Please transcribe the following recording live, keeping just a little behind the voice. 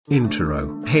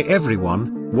Intro. Hey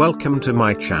everyone, welcome to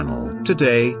my channel.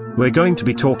 Today, we're going to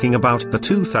be talking about the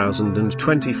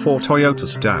 2024 Toyota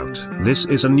Stout. This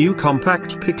is a new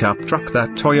compact pickup truck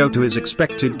that Toyota is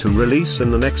expected to release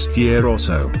in the next year or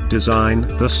so. Design.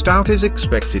 The Stout is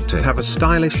expected to have a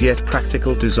stylish yet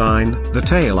practical design. The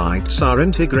taillights are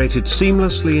integrated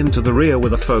seamlessly into the rear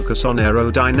with a focus on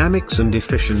aerodynamics and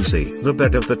efficiency. The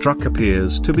bed of the truck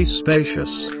appears to be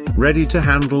spacious, ready to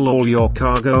handle all your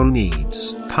cargo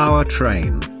needs.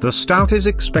 Powertrain. The Stout is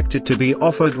expected to be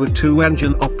offered with two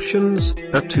engine options,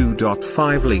 a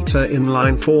 2.5-liter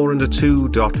inline-4 and a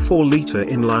 2.4-liter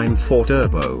inline-4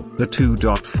 turbo. The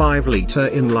 2.5-liter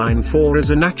inline-4 is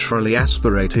a naturally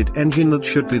aspirated engine that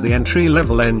should be the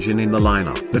entry-level engine in the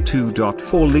lineup. The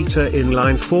 2.4-liter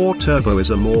inline-4 turbo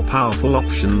is a more powerful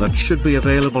option that should be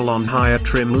available on higher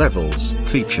trim levels.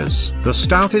 Features. The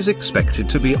Stout is expected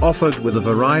to be offered with a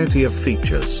variety of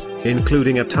features,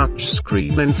 including a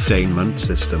touchscreen infotainment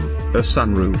system, a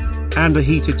sunroof, and a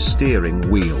heated steering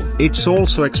wheel. It's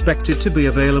also expected to be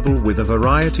available with a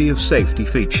variety of safety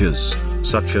features,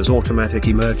 such as automatic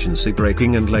emergency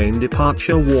braking and lane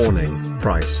departure warning.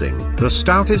 Pricing. The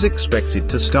Stout is expected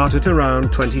to start at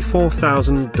around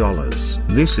 $24,000.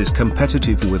 This is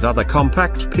competitive with other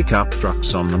compact pickup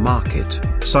trucks on the market,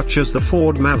 such as the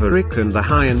Ford Maverick and the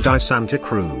Hyundai Santa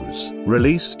Cruz.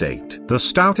 Release date. The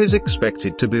Stout is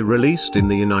expected to be released in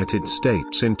the United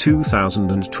States in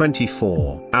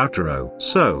 2024. Outro.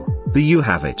 So, there you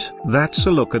have it. That's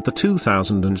a look at the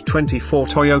 2024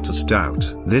 Toyota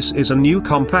Stout. This is a new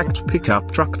compact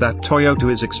pickup truck that Toyota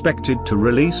is expected to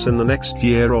release in the next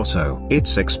year or so.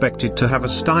 It's expected to have a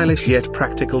stylish yet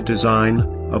practical design,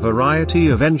 a variety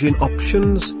of engine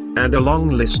options, and a long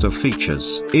list of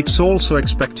features. It's also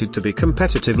expected to be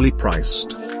competitively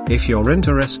priced. If you're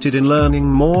interested in learning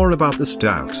more about the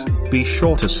Stout, be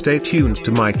sure to stay tuned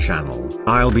to my channel.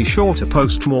 I'll be sure to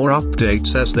post more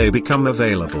updates as they become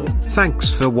available.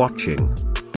 Thanks for watching.